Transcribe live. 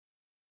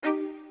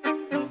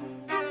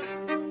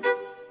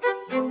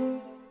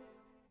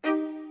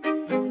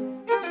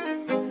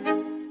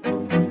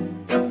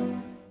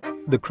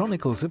The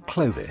Chronicles of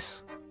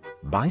Clovis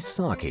by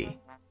Saki.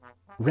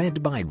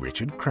 Read by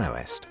Richard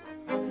Crowest.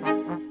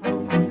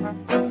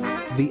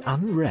 The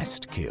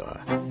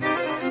Unrest-Cure.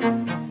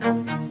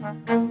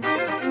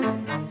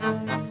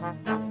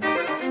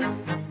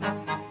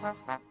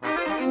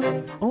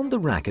 On the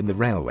rack in the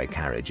railway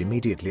carriage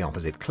immediately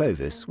opposite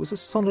Clovis was a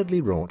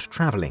solidly wrought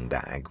travelling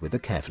bag with a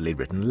carefully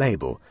written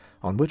label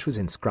on which was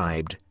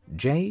inscribed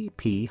J.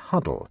 P.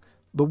 Huddle,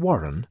 The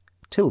Warren,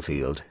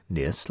 Tilfield,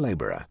 near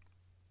Slowborough.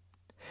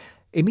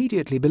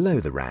 Immediately below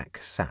the rack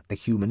sat the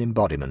human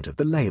embodiment of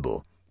the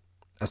label,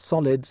 a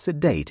solid,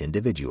 sedate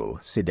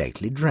individual,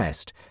 sedately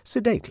dressed,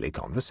 sedately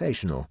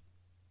conversational.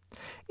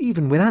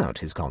 Even without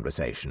his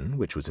conversation,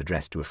 which was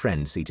addressed to a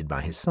friend seated by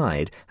his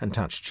side and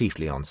touched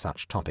chiefly on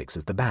such topics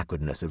as the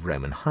backwardness of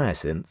Roman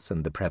hyacinths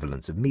and the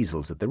prevalence of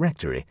measles at the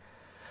rectory,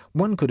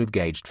 one could have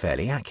gauged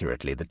fairly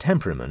accurately the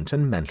temperament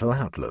and mental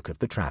outlook of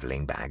the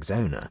travelling bag's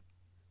owner.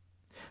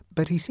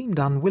 But he seemed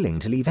unwilling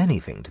to leave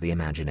anything to the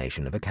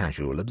imagination of a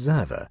casual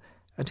observer,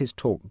 and his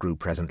talk grew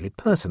presently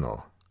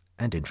personal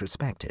and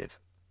introspective.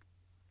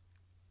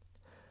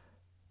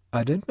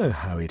 "I don't know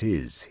how it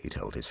is," he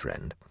told his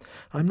friend.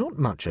 "I'm not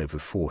much over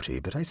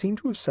 40, but I seem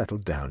to have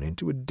settled down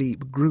into a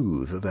deep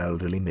groove of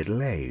elderly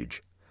middle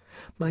age.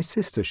 My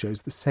sister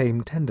shows the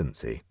same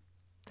tendency.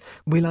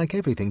 We like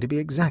everything to be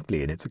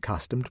exactly in its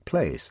accustomed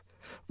place.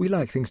 We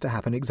like things to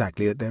happen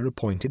exactly at their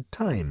appointed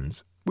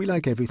times. We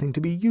like everything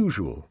to be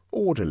usual,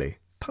 orderly,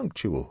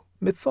 punctual,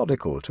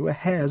 methodical to a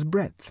hair's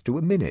breadth, to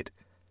a minute.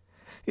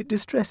 It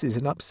distresses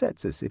and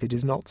upsets us if it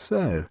is not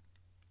so.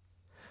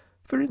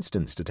 For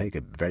instance, to take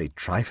a very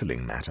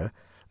trifling matter,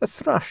 a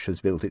thrush has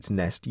built its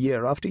nest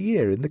year after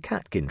year in the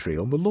catkin tree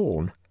on the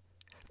lawn.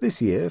 This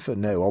year, for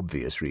no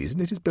obvious reason,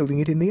 it is building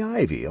it in the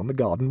ivy on the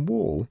garden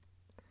wall.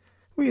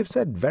 We have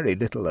said very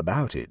little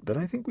about it, but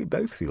I think we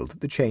both feel that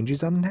the change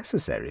is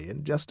unnecessary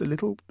and just a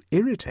little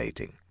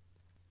irritating."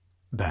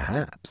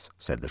 "Perhaps,"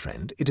 said the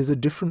friend, "it is a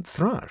different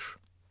thrush."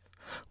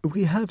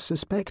 "We have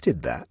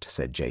suspected that,"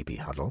 said J.P.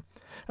 Huddle,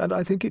 "and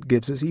I think it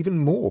gives us even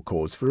more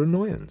cause for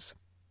annoyance.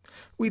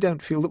 We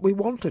don't feel that we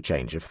want a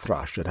change of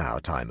thrush at our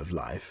time of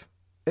life,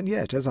 and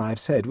yet, as I have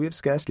said, we have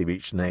scarcely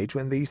reached an age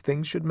when these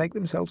things should make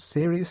themselves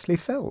seriously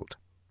felt."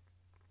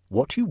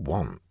 "What you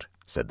want,"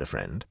 said the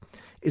friend,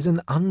 "is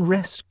an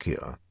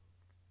unrest-cure."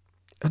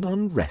 "An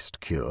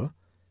unrest-cure?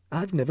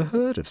 I've never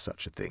heard of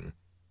such a thing."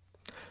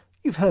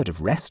 "You've heard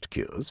of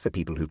rest-cures for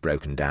people who've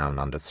broken down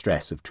under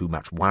stress of too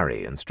much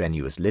worry and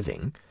strenuous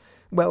living.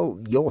 Well,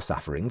 you're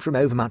suffering from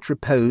overmuch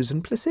repose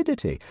and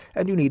placidity,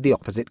 and you need the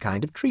opposite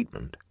kind of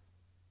treatment."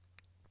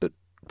 "But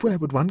where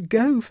would one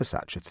go for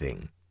such a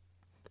thing?"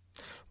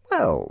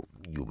 "Well,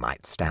 you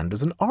might stand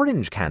as an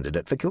orange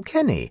candidate for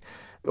Kilkenny,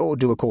 or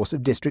do a course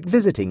of district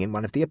visiting in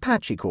one of the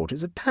Apache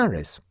quarters of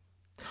Paris,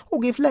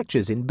 or give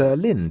lectures in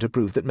Berlin to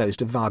prove that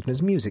most of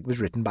Wagner's music was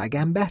written by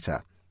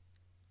Gambetta.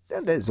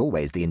 And there's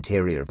always the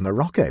interior of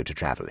Morocco to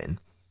travel in.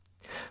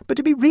 But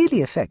to be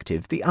really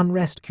effective, the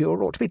unrest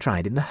cure ought to be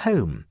tried in the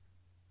home.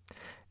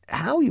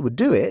 How you would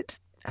do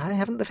it, I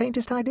haven't the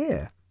faintest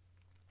idea."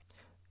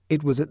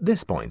 It was at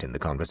this point in the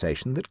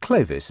conversation that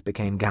Clovis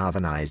became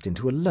galvanized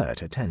into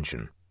alert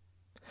attention.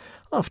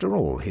 After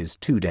all, his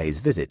 2 days'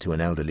 visit to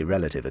an elderly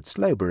relative at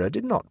Slowborough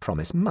did not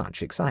promise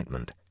much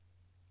excitement.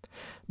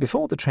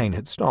 Before the train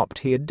had stopped,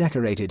 he had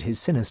decorated his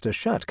sinister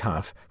shirt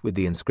cuff with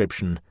the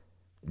inscription,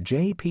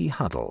 J. P.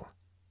 Huddle,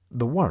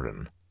 The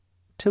Warren,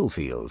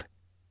 Tilfield,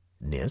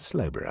 near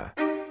Slowborough.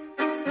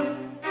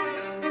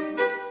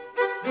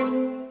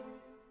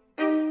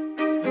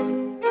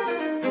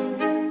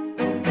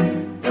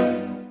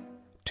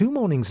 Two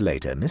mornings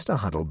later, Mr.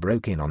 Huddle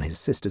broke in on his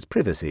sister's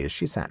privacy as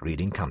she sat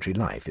reading Country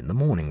Life in the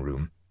morning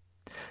room.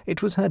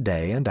 It was her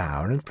day and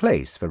hour and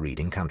place for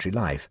reading Country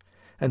Life,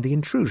 and the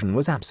intrusion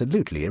was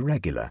absolutely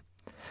irregular.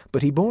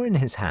 But he bore in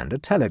his hand a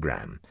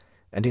telegram,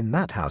 and in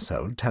that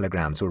household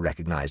telegrams were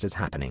recognized as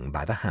happening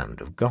by the hand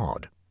of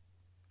God.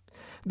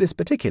 This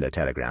particular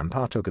telegram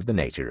partook of the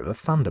nature of a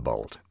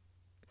thunderbolt.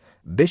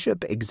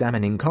 "Bishop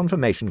examining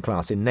confirmation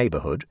class in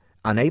neighbourhood,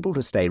 unable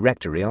to stay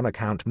rectory on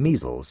account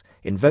measles,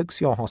 invokes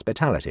your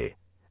hospitality,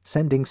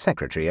 sending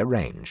secretary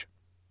arrange."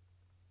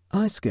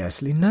 "I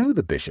scarcely know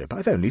the bishop.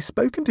 I've only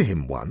spoken to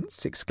him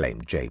once,"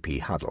 exclaimed J.P.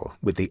 Huddle,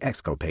 with the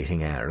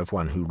exculpating air of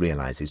one who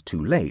realizes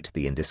too late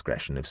the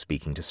indiscretion of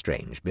speaking to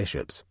strange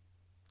bishops.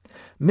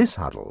 Miss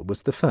Huddle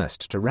was the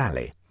first to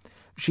rally.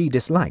 She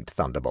disliked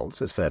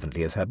thunderbolts as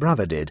fervently as her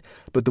brother did,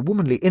 but the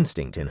womanly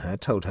instinct in her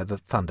told her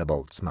that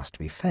thunderbolts must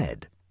be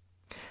fed.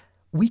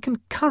 "We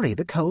can curry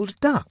the cold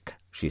duck,"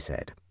 she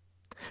said.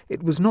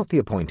 It was not the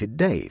appointed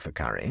day for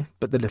curry,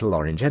 but the little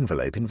orange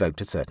envelope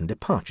invoked a certain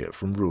departure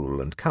from rule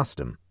and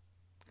custom.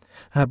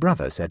 Her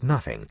brother said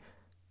nothing,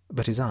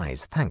 but his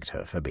eyes thanked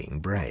her for being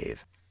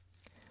brave.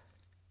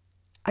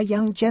 "A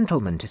young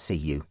gentleman to see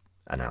you,"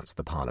 announced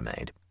the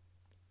parlour-maid.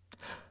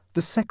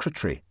 "The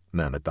secretary,"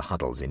 murmured the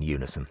Huddles in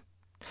unison.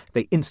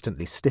 They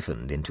instantly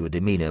stiffened into a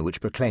demeanour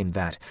which proclaimed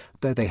that,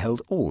 though they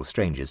held all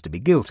strangers to be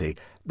guilty,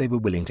 they were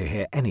willing to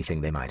hear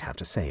anything they might have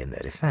to say in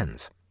their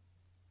defence.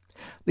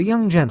 The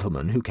young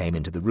gentleman who came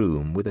into the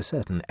room with a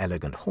certain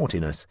elegant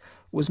haughtiness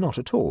was not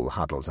at all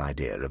Huddle's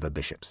idea of a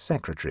bishop's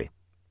secretary.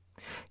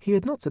 He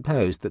had not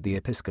supposed that the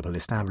episcopal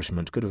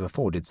establishment could have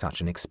afforded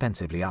such an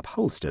expensively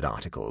upholstered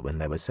article when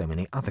there were so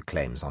many other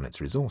claims on its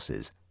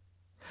resources.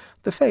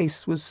 The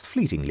face was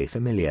fleetingly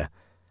familiar.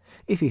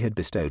 If he had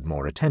bestowed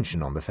more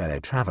attention on the fellow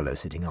traveller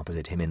sitting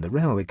opposite him in the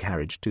railway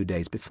carriage 2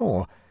 days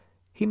before,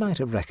 he might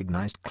have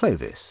recognised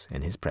Clovis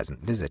in his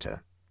present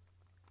visitor.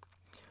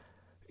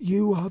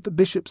 "You are the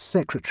bishop's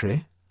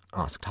secretary?"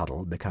 asked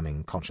Huddle,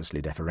 becoming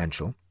consciously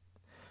deferential.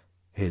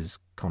 "His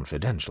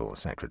confidential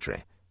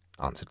secretary,"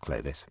 answered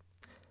Clovis.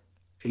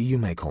 "You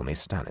may call me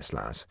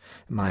Stanislaus.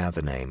 My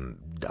other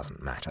name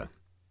doesn't matter.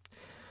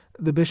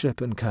 The bishop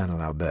and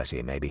Colonel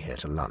Alberti may be here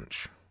to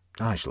lunch.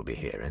 I shall be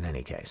here in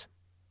any case."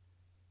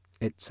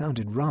 It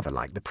sounded rather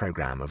like the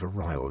programme of a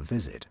royal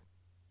visit.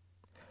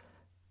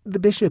 "The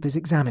bishop is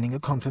examining a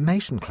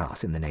confirmation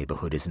class in the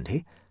neighbourhood, isn't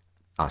he?"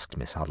 asked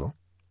Miss Huddle.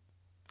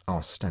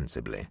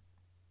 "Ostensibly,"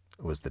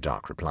 was the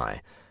dark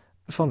reply,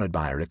 followed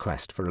by a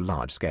request for a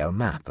large-scale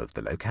map of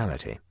the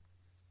locality.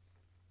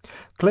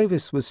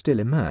 Clovis was still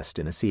immersed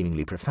in a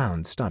seemingly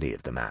profound study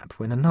of the map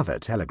when another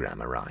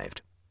telegram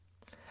arrived.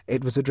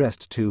 It was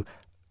addressed to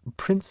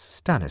Prince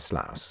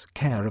Stanislaus,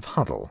 care of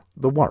Huddle,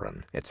 the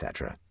Warren,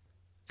 etc.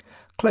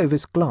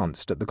 Clovis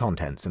glanced at the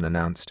contents and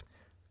announced,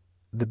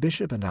 "The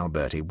bishop and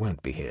Alberti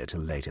won't be here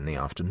till late in the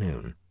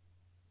afternoon."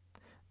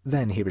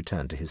 Then he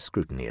returned to his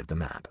scrutiny of the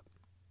map.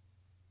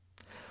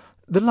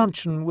 The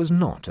luncheon was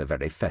not a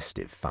very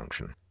festive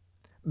function.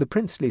 The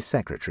princely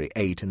secretary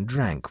ate and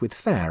drank with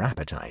fair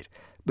appetite,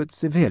 but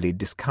severely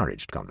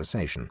discouraged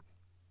conversation.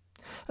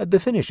 At the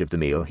finish of the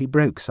meal he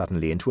broke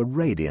suddenly into a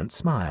radiant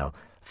smile,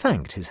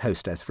 thanked his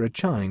hostess for a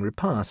charming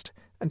repast,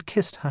 and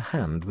kissed her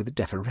hand with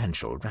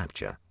deferential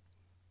rapture.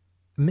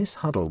 Miss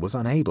Huddle was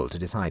unable to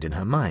decide in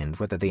her mind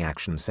whether the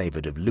action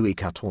savoured of Louis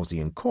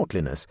XIVian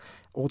courtliness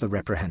or the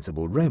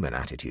reprehensible Roman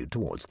attitude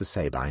towards the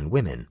Sabine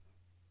women.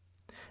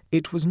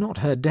 It was not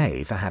her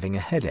day for having a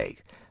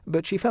headache,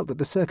 but she felt that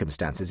the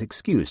circumstances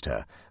excused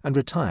her, and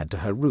retired to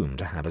her room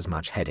to have as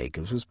much headache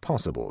as was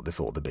possible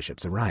before the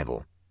bishop's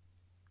arrival.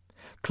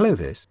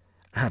 Clovis,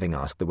 having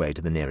asked the way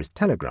to the nearest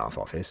telegraph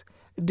office,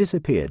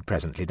 disappeared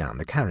presently down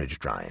the carriage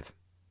drive.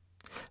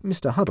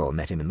 Mr. Huddle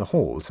met him in the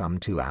hall some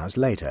 2 hours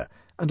later,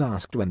 and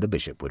asked when the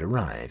bishop would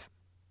arrive.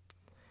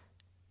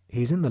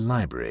 "He's in the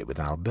library with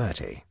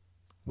Alberti,"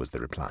 was the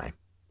reply.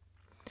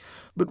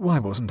 "But why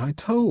wasn't I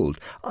told?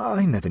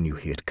 I never knew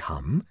he had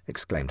come,"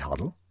 exclaimed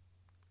Huddle.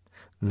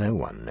 "No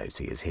one knows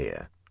he is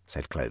here,"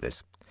 said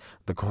Clovis.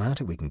 "The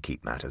quieter we can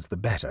keep matters, the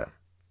better,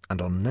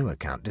 and on no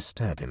account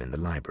disturb him in the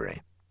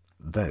library.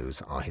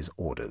 Those are his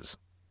orders."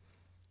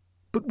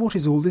 "But what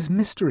is all this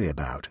mystery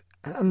about?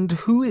 And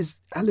who is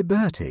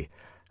Alberti?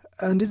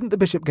 And isn't the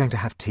bishop going to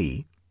have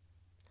tea?"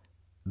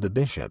 "The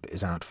bishop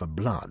is out for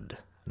blood,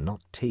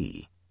 not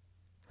tea."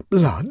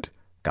 "Blood?"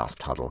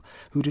 gasped Huddle,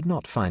 who did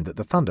not find that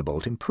the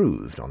thunderbolt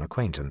improved on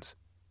acquaintance.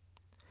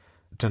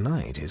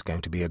 "Tonight is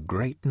going to be a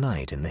great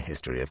night in the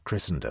history of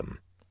Christendom,"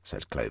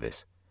 said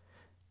Clovis.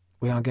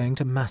 "We are going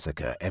to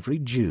massacre every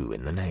Jew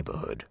in the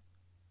neighbourhood."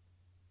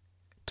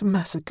 "To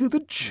massacre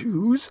the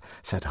Jews?"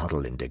 said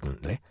Huddle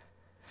indignantly.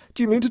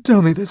 "Do you mean to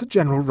tell me there's a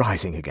general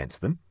rising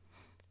against them?"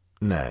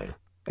 "No,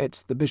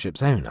 it's the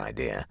bishop's own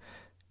idea.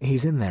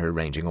 He's in there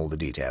arranging all the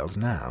details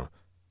now."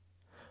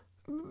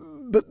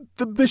 "But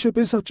the bishop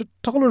is such a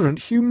tolerant,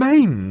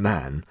 humane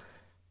man."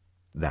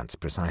 "That's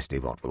precisely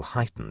what will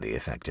heighten the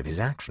effect of his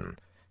action.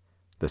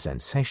 The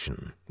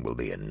sensation will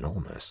be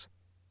enormous."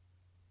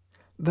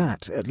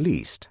 That, at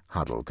least,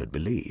 Huddle could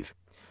believe.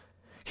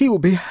 "He will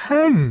be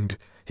hanged!"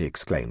 he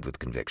exclaimed with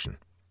conviction.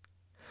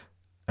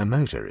 "A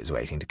motor is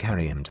waiting to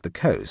carry him to the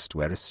coast,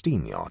 where a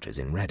steam yacht is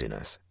in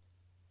readiness."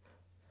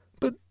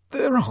 "But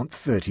there aren't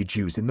 30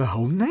 Jews in the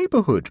whole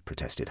neighbourhood,"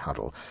 protested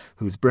Huddle,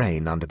 whose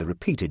brain, under the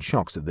repeated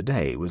shocks of the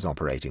day, was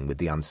operating with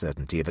the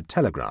uncertainty of a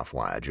telegraph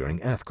wire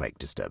during earthquake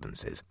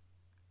disturbances.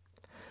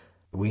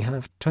 "We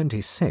have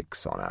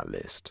 26 on our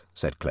list,"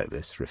 said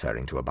Clovis,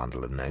 referring to a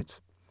bundle of notes.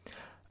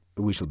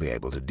 "We shall be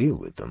able to deal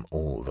with them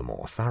all the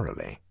more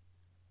thoroughly."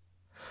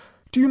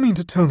 "Do you mean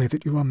to tell me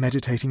that you are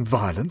meditating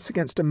violence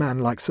against a man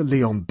like Sir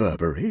Leon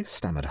Birberry?"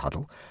 stammered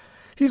Huddle.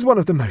 "He's one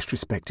of the most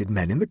respected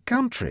men in the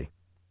country."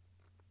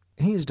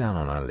 "He's down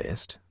on our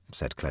list,"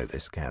 said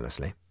Clovis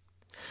carelessly.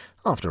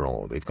 "After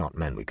all, we've got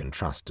men we can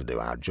trust to do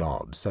our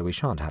jobs, so we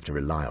shan't have to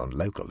rely on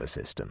local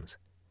assistance.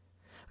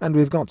 And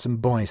we've got some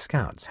Boy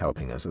Scouts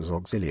helping us as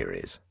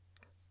auxiliaries."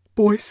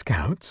 "Boy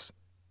Scouts?"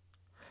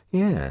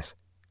 "Yes.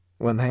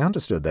 When they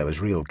understood there was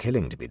real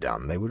killing to be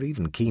done, they were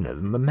even keener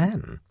than the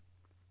men."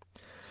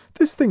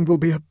 "This thing will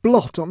be a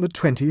blot on the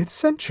 20th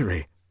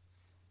century."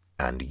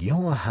 "And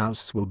your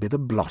house will be the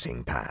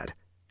blotting pad.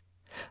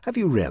 Have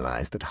you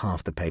realized that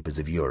half the papers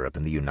of Europe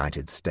and the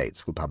United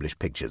States will publish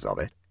pictures of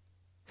it?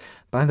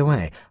 By the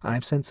way,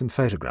 I've sent some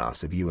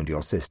photographs of you and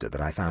your sister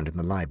that I found in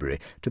the library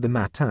to the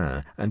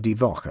Matin and Die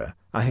Woche.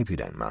 I hope you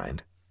don't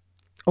mind.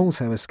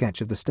 Also a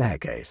sketch of the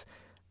staircase.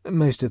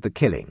 Most of the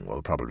killing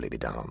will probably be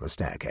done on the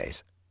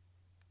staircase."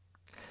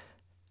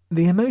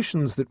 The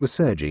emotions that were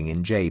surging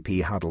in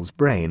J.P. Huddle's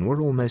brain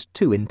were almost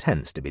too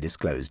intense to be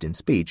disclosed in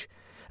speech,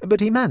 but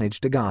he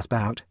managed to gasp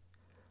out,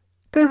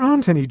 "There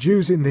aren't any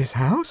Jews in this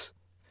house?"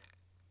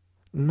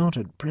 "Not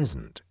at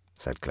present,"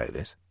 said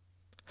Clovis.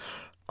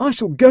 "I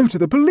shall go to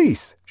the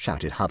police,"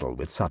 shouted Huddle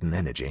with sudden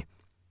energy.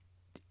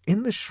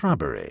 "In the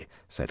shrubbery,"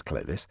 said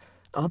Clovis,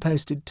 "are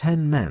posted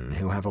 10 men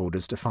who have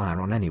orders to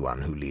fire on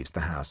anyone who leaves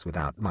the house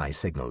without my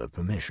signal of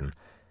permission.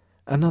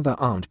 Another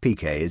armed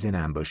piquet is in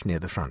ambush near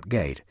the front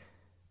gate.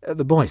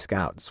 The Boy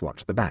Scouts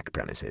watch the back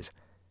premises."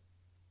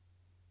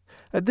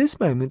 At this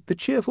moment the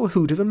cheerful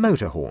hoot of a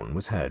motor horn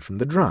was heard from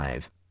the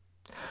drive.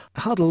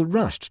 Huddle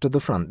rushed to the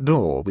front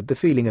door with the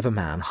feeling of a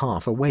man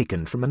half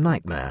awakened from a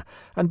nightmare,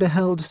 and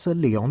beheld Sir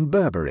Leon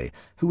Burberry,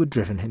 who had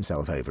driven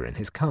himself over in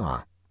his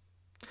car.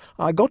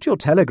 "I got your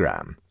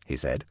telegram," he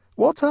said.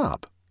 "What's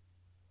up?"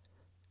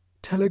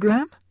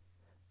 "Telegram?"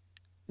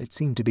 It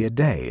seemed to be a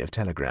day of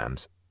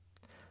telegrams.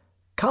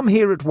 "Come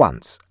here at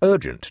once.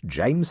 Urgent.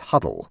 James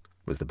Huddle,"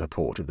 was the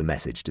purport of the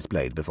message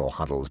displayed before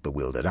Huddle's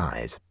bewildered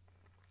eyes.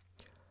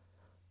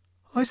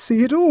 "I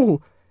see it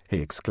all!" he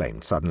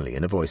exclaimed suddenly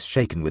in a voice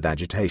shaken with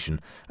agitation,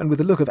 and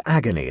with a look of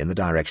agony in the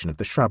direction of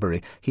the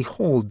shrubbery he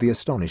hauled the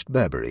astonished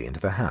Burberry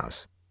into the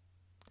house.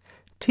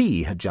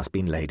 Tea had just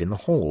been laid in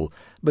the hall,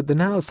 but the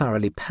now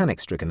thoroughly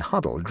panic-stricken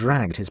Huddle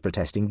dragged his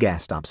protesting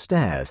guest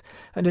upstairs,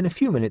 and in a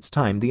few minutes'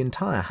 time the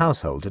entire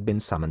household had been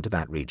summoned to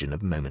that region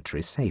of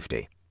momentary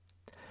safety.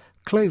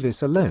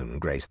 Clovis alone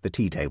graced the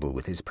tea-table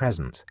with his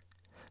presence.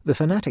 The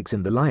fanatics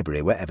in the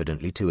library were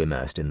evidently too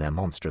immersed in their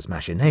monstrous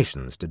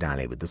machinations to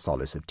dally with the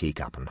solace of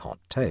teacup and hot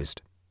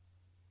toast.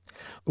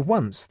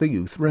 Once the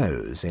youth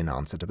rose in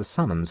answer to the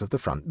summons of the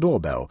front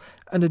doorbell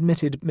and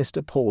admitted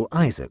Mr. Paul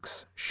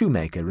Isaacs,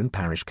 shoemaker and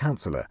parish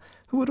councillor,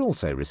 who had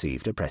also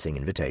received a pressing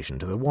invitation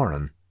to the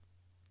Warren.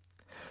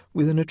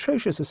 With an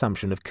atrocious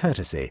assumption of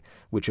courtesy,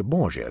 which a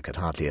Borgia could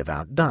hardly have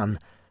outdone,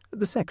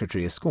 the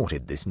secretary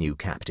escorted this new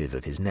captive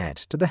of his net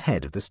to the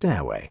head of the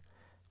stairway,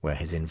 where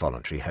his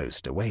involuntary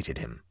host awaited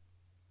him.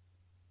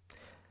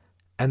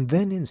 And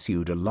then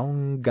ensued a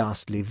long,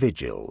 ghastly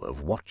vigil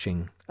of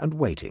watching and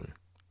waiting.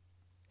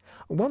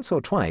 Once or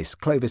twice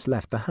Clovis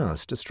left the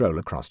house to stroll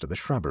across to the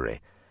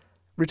shrubbery,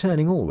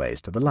 returning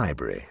always to the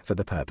library for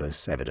the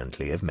purpose,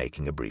 evidently, of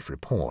making a brief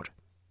report.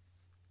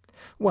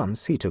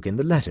 Once he took in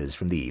the letters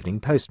from the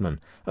evening postman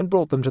and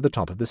brought them to the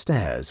top of the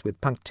stairs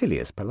with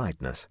punctilious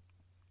politeness.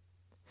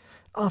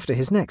 After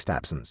his next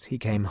absence he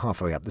came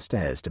halfway up the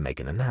stairs to make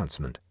an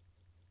announcement.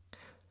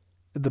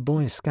 "The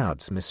Boy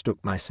Scouts mistook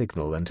my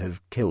signal and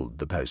have killed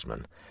the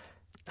postman.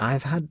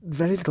 I've had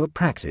very little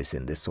practice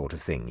in this sort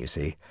of thing, you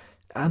see.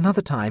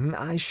 Another time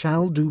I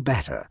shall do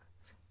better."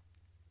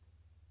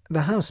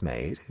 The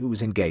housemaid, who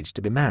was engaged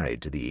to be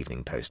married to the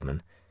evening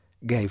postman,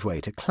 gave way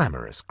to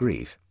clamorous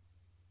grief.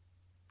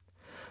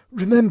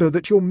 "Remember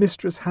that your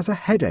mistress has a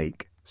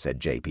headache," said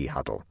J.P.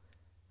 Huddle.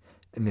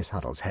 Miss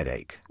Huddle's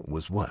headache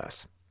was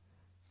worse.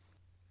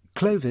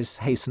 Clovis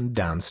hastened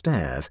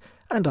downstairs,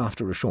 and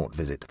after a short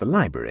visit to the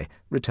library,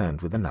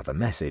 returned with another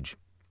message.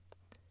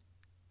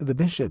 "The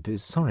bishop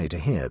is sorry to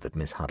hear that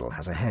Miss Huddle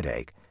has a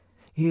headache.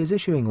 He is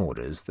issuing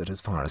orders that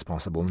as far as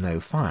possible no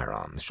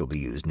firearms shall be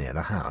used near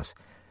the house.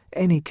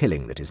 Any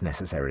killing that is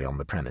necessary on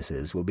the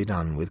premises will be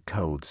done with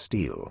cold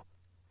steel.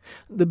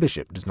 The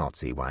bishop does not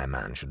see why a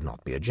man should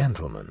not be a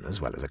gentleman as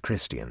well as a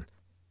Christian."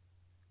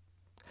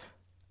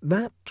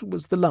 That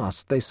was the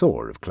last they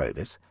saw of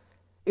Clovis.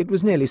 It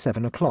was nearly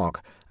 7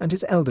 o'clock, and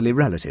his elderly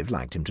relative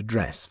liked him to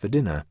dress for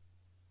dinner.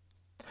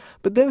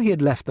 But though he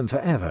had left them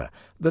forever,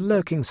 the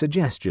lurking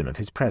suggestion of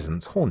his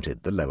presence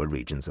haunted the lower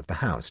regions of the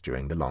house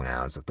during the long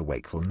hours of the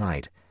wakeful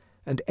night,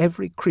 and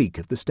every creak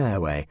of the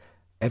stairway,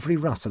 every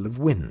rustle of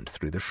wind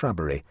through the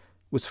shrubbery,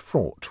 was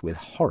fraught with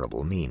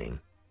horrible meaning.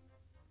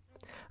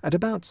 At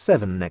about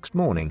 7 next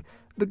morning,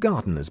 the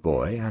gardener's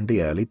boy and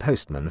the early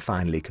postman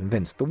finally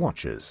convinced the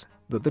watchers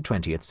that the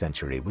 20th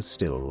century was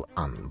still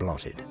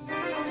unblotted.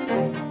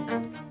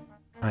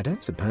 "I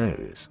don't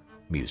suppose,"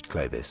 mused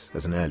Clovis,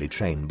 as an early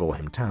train bore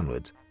him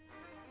townwards,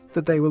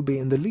 "that they will be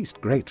in the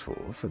least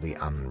grateful for the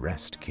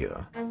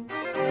Unrest-Cure."